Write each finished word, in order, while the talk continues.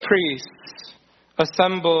priests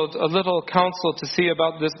assembled a little council to see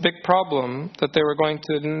about this big problem that they were going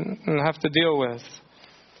to have to deal with.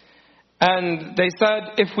 And they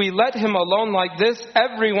said, if we let him alone like this,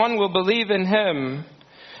 everyone will believe in him.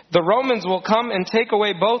 The Romans will come and take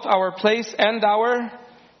away both our place and our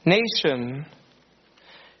nation.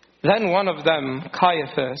 Then one of them,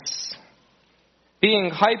 Caiaphas, being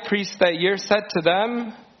high priest that year, said to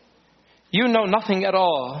them, you know nothing at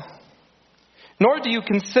all, nor do you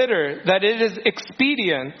consider that it is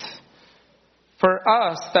expedient for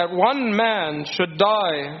us that one man should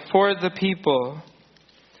die for the people,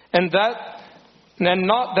 and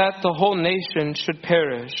not that the whole nation should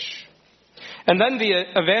perish. And then the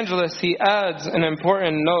evangelist, he adds an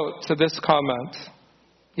important note to this comment.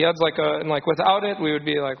 He adds like without it, we would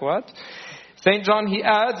be like, what? St. John, he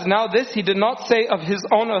adds, now this he did not say of his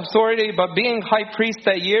own authority, but being high priest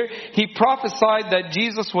that year, he prophesied that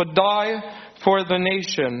Jesus would die for the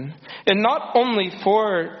nation. And not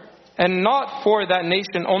for that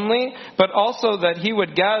nation only, but also that he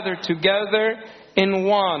would gather together in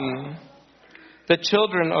one the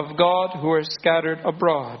children of God who are scattered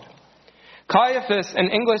abroad. Caiaphas, in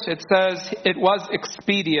English it says it was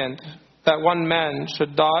expedient that one man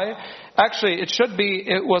should die. Actually, it should be,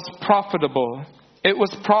 it was profitable. It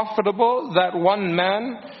was profitable that one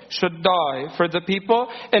man should die for the people,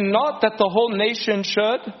 and not that the whole nation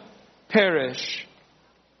should perish.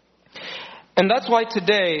 And that's why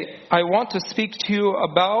today I want to speak to you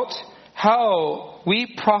about how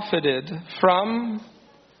we profited from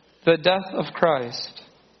the death of Christ.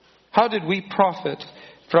 How did we profit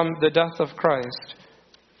from the death of Christ?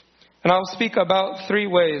 And I'll speak about 3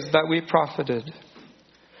 ways that we profited.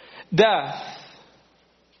 Death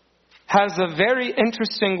has a very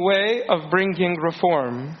interesting way of bringing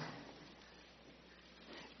reform.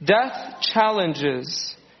 Death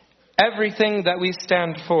challenges everything that we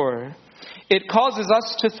stand for. It causes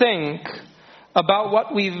us to think about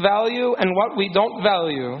what we value and what we don't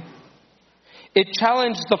value. It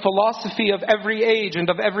challenged the philosophy of every age and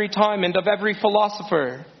of every time and of every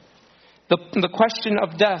philosopher. The question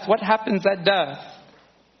of death, what happens at death?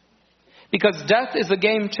 Because death is a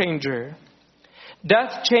game changer.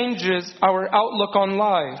 Death changes our outlook on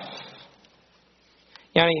life.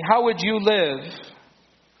 How would you live?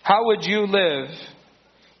 How would you live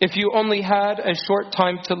if you only had a short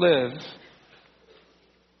time to live?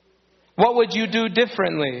 What would you do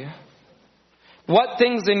differently? What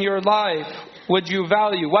things in your life would you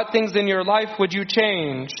value? What things in your life would you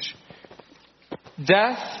change?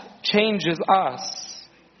 Death changes us.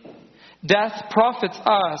 Death profits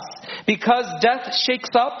us because death shakes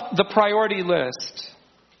up the priority list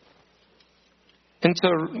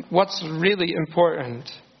into what's really important.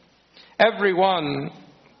 Everyone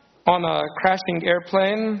on a crashing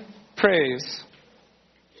airplane prays.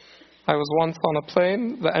 I was once on a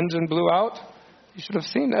plane, the engine blew out. You should have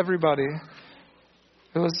seen everybody.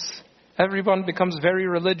 Everyone becomes very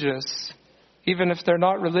religious. Even if they're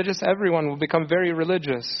not religious, everyone will become very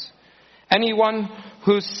religious. Anyone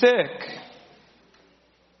who's sick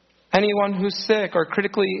or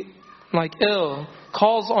critically ill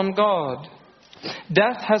calls on God.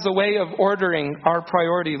 Death has a way of ordering our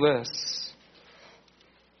priority lists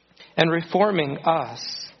and reforming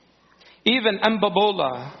us. Even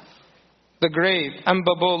Mbabola, the great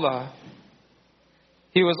Mbabola,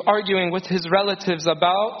 he was arguing with his relatives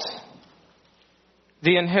about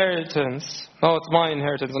the inheritance. No, it's my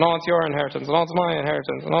inheritance. No, it's your inheritance. No, it's my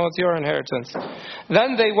inheritance. No, it's your inheritance.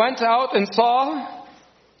 Then they went out and saw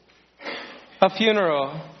a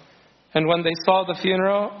funeral. And when they saw the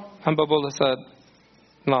funeral, Mbabola said,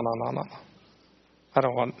 No. I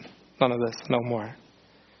don't want none of this no more.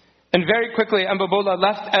 And very quickly, Mbabola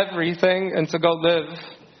left everything and to go live.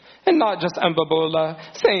 And not just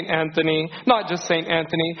Mbabola, St. Anthony, not just St.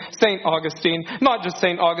 Anthony, St. Augustine, not just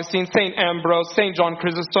St. Augustine, St. Ambrose, St. John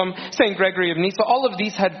Chrysostom, St. Gregory of Nyssa. All of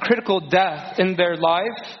these had critical death in their life.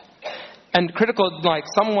 And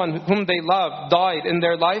someone whom they loved died in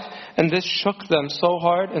their life. And this shook them so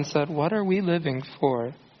hard and said, what are we living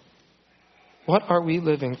for? What are we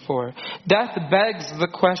living for? Death begs the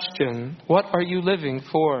question, what are you living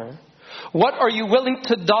for? What are you willing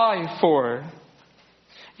to die for?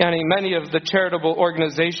 Many of the charitable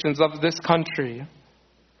organizations of this country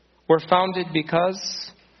were founded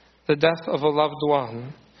because the death of a loved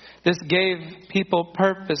one. This gave people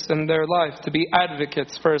purpose in their life to be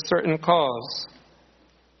advocates for a certain cause.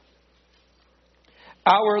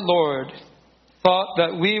 Our Lord thought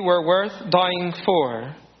that we were worth dying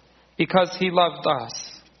for because He loved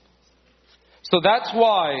us. So that's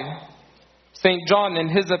why St. John in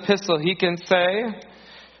his epistle, he can say,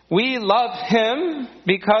 We love Him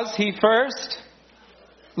because He first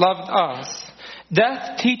loved us.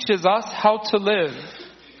 Death teaches us how to live.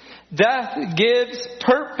 Death gives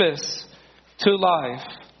purpose to life.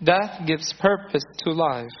 Death gives purpose to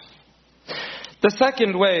life. The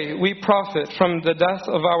second way we profit from the death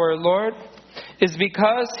of our Lord is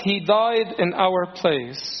because He died in our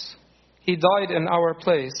place. He died in our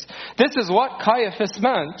place. This is what Caiaphas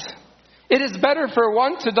meant. It is better for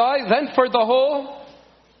one to die than for the whole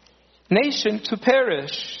nation to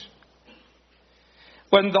perish.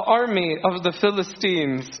 When the army of the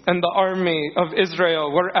Philistines and the army of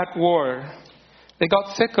Israel were at war, they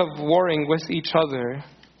got sick of warring with each other.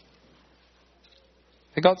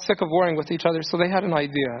 They got sick of warring with each other, so they had an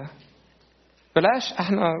idea. Balash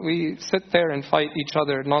ahna, we sit there and fight each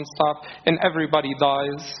other nonstop and everybody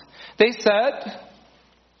dies. They said,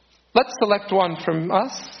 let's select one from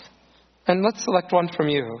us and let's select one from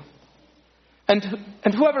you.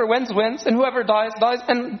 And whoever wins, wins, and whoever dies, dies,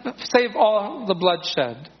 and save all the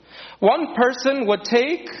bloodshed. One person would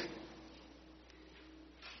take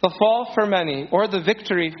the fall for many, or the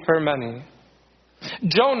victory for many.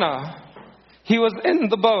 Jonah, he was in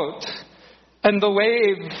the boat, and the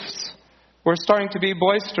waves were starting to be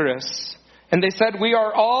boisterous. And they said, we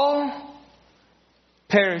are all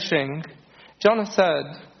perishing. Jonah said,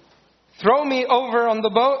 throw me over on the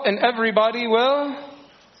boat, and everybody will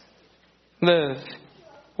live.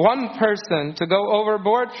 One person to go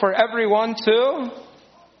overboard for everyone to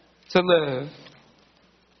live.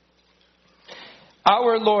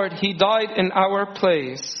 Our Lord, He died in our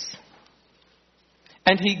place.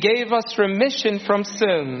 And He gave us remission from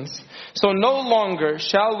sins. So no longer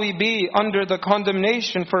shall we be under the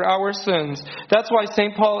condemnation for our sins. That's why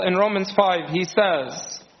St. Paul in Romans 5, he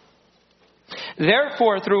says,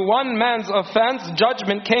 therefore, through one man's offense,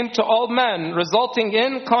 judgment came to all men, resulting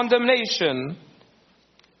in condemnation.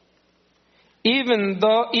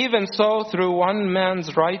 Even so, through one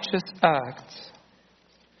man's righteous act,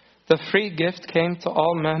 the free gift came to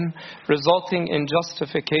all men, resulting in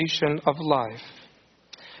justification of life.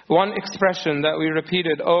 One expression that we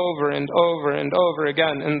repeated over and over and over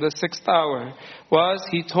again in the 6th hour was,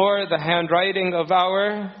 He tore the handwriting of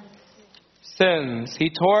our sins. He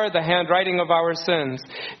tore the handwriting of our sins.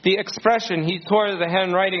 The expression, He tore the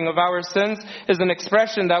handwriting of our sins, is an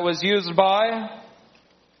expression that was used by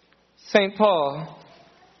St. Paul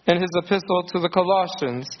in his epistle to the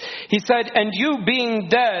Colossians. He said, and you being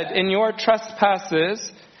dead in your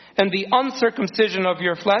trespasses and the uncircumcision of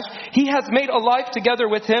your flesh, He has made alive together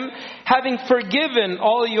with Him, having forgiven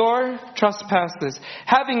all your trespasses,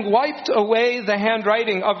 having wiped away the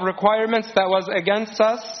handwriting of requirements that was against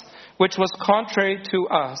us, which was contrary to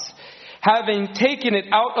us, having taken it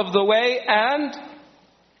out of the way and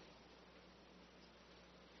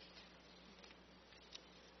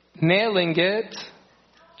nailing it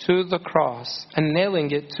to the cross. And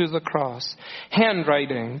nailing it to the cross.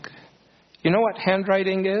 Handwriting. You know what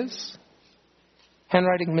handwriting is?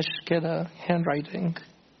 Handwriting, mishkila, handwriting.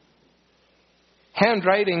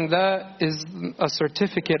 Handwriting, that is a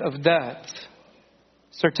certificate of debt.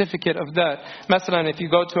 Certificate of debt. Masalan, if you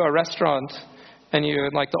go to a restaurant and you,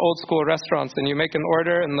 like the old school restaurants, and you make an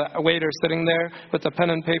order and the waiter's sitting there with a pen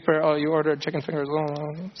and paper, oh, you ordered chicken fingers,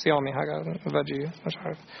 siyami, haga, veggie,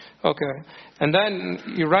 okay. And then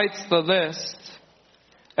he writes the list,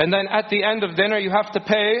 and then at the end of dinner you have to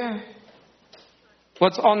pay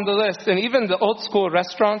what's on the list. And even the old school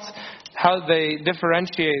restaurants, how they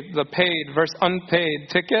differentiate the paid versus unpaid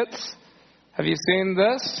tickets. Have you seen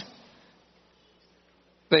this?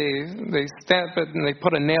 They stamp it and they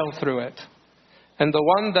put a nail through it. And the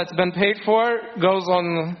one that's been paid for goes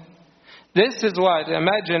on. This is what,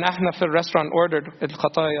 imagine, احنا في restaurant ordered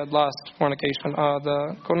الخطايا, last fornication,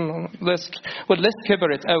 the list, would list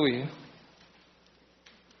كبرت قوي.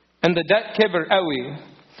 And the debt كبر قوي.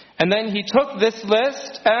 And then he took this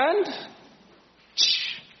list and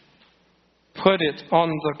put it on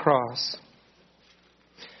the cross.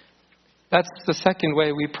 That's the second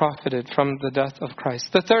way we profited from the death of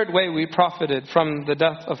Christ. The third way we profited from the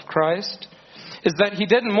death of Christ is that He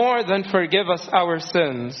did more than forgive us our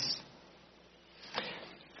sins.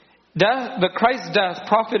 The Christ's death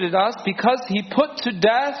profited us because He put to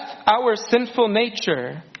death our sinful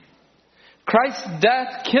nature. Christ's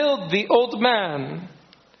death killed the old man.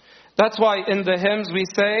 That's why in the hymns we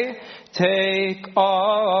say, take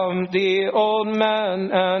on the old man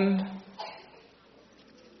and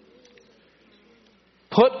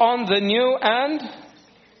put on the new and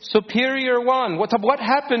superior one. What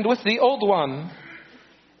happened with the old one?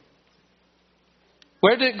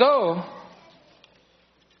 Where did it go?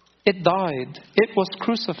 It died. It was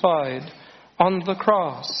crucified on the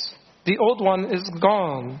cross. The old one is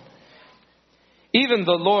gone. Even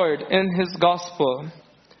the Lord in His gospel,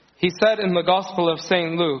 He said in the Gospel of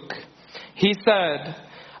St. Luke, He said,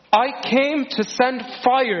 I came to send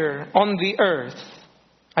fire on the earth.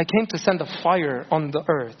 I came to send a fire on the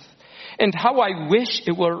earth. And how I wish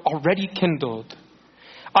it were already kindled.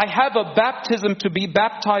 I have a baptism to be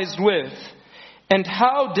baptized with. And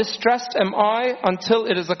how distressed am I until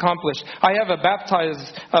it is accomplished. I have a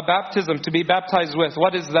baptism to be baptized with.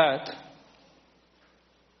 What is that?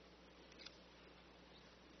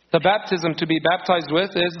 The baptism to be baptized with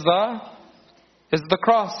is the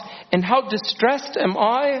cross. And how distressed am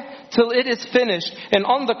I till it is finished. And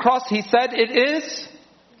on the cross He said, it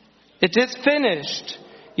is finished.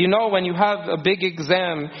 You know, when you have a big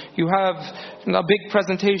exam, you have a big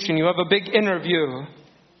presentation, you have a big interview,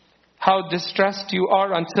 how distressed you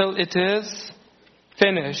are until it is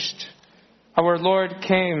finished. Our Lord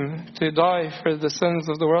came to die for the sins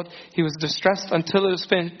of the world. He was distressed until it was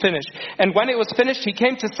finished. And when it was finished, He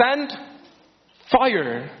came to send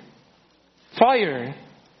fire. Fire.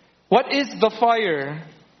 What is the fire?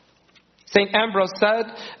 St. Ambrose said,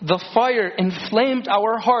 the fire inflamed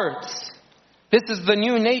our hearts. This is the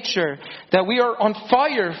new nature, that we are on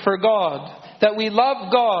fire for God, that we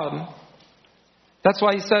love God. That's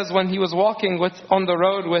why He says when He was walking on the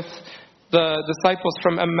road with the disciples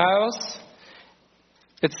from Emmaus,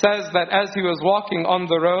 it says that as He was walking on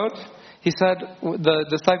the road, the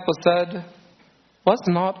disciples said, was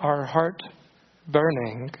not our heart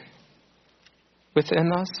burning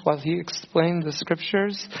within us while He explained the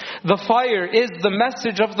scriptures? The fire is the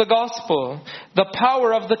message of the gospel, the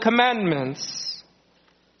power of the commandments.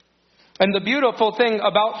 And the beautiful thing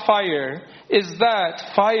about fire is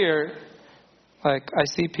that fire, like I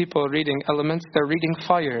see people reading Elements, they're reading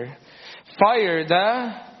fire. Fire,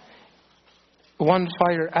 one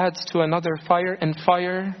fire adds to another fire, and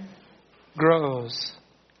fire grows.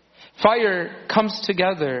 Fire comes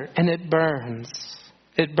together and it burns.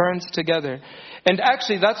 It burns together. And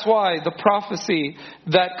actually, that's why the prophecy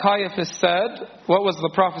that Caiaphas said, what was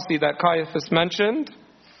the prophecy that Caiaphas mentioned?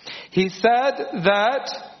 He said that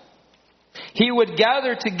He would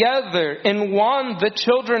gather together in one the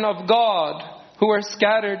children of God who are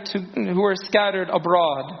scattered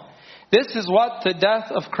abroad. This is what the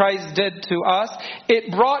death of Christ did to us.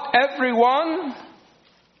 It brought everyone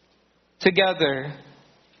together.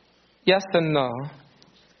 Yes and no.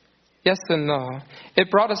 Yes and no. It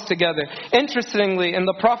brought us together. Interestingly, in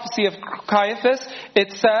the prophecy of Caiaphas,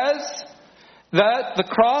 it says that the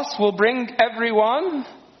cross will bring everyone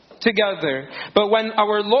together. But when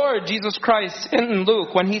our Lord Jesus Christ in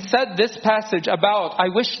Luke, when He said this passage about, I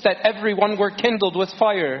wish that everyone were kindled with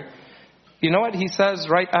fire, you know what He says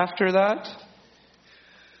right after that?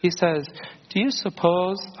 He says, do you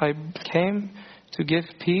suppose I came to give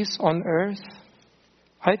peace on earth?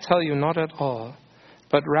 I tell you, not at all,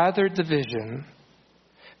 but rather division.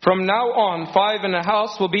 From now on, 5 in a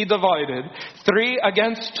house will be divided, 3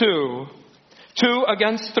 against 2. 2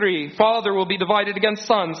 against 3. Father will be divided against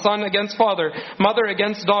son, son against father, mother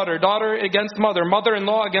against daughter, daughter against mother,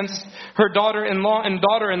 mother-in-law against her daughter-in-law, and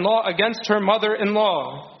daughter-in-law against her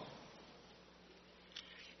mother-in-law.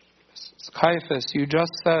 Caiaphas, you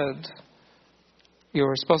just said you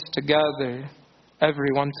were supposed to gather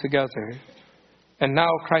everyone together. And now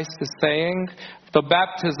Christ is saying, the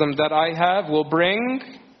baptism that I have will bring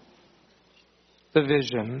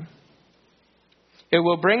division. It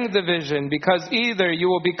will bring division because either you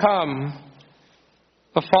will become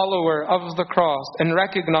a follower of the cross and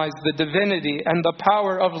recognize the divinity and the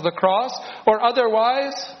power of the cross, or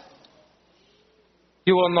otherwise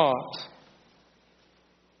you will not.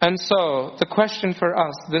 And so the question for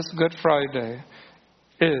us this Good Friday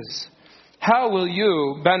is, how will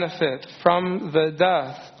you benefit from the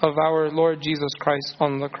death of our Lord Jesus Christ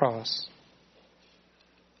on the cross?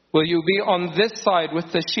 Will you be on this side with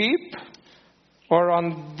the sheep, or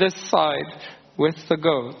on this side with the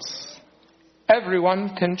goats?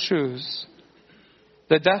 Everyone can choose.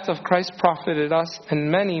 The death of Christ profited us in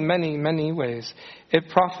many, many, many ways. It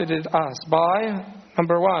profited us by,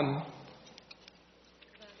 number 1,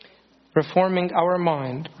 reforming our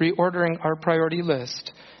mind, reordering our priority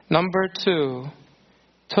list. Number 2,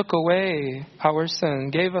 took away our sin,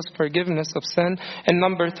 gave us forgiveness of sin. And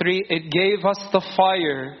number 3, it gave us the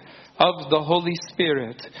fire of the Holy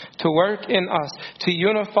Spirit to work in us, to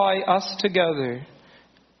unify us together.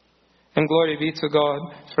 And glory be to God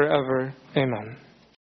forever. Amen.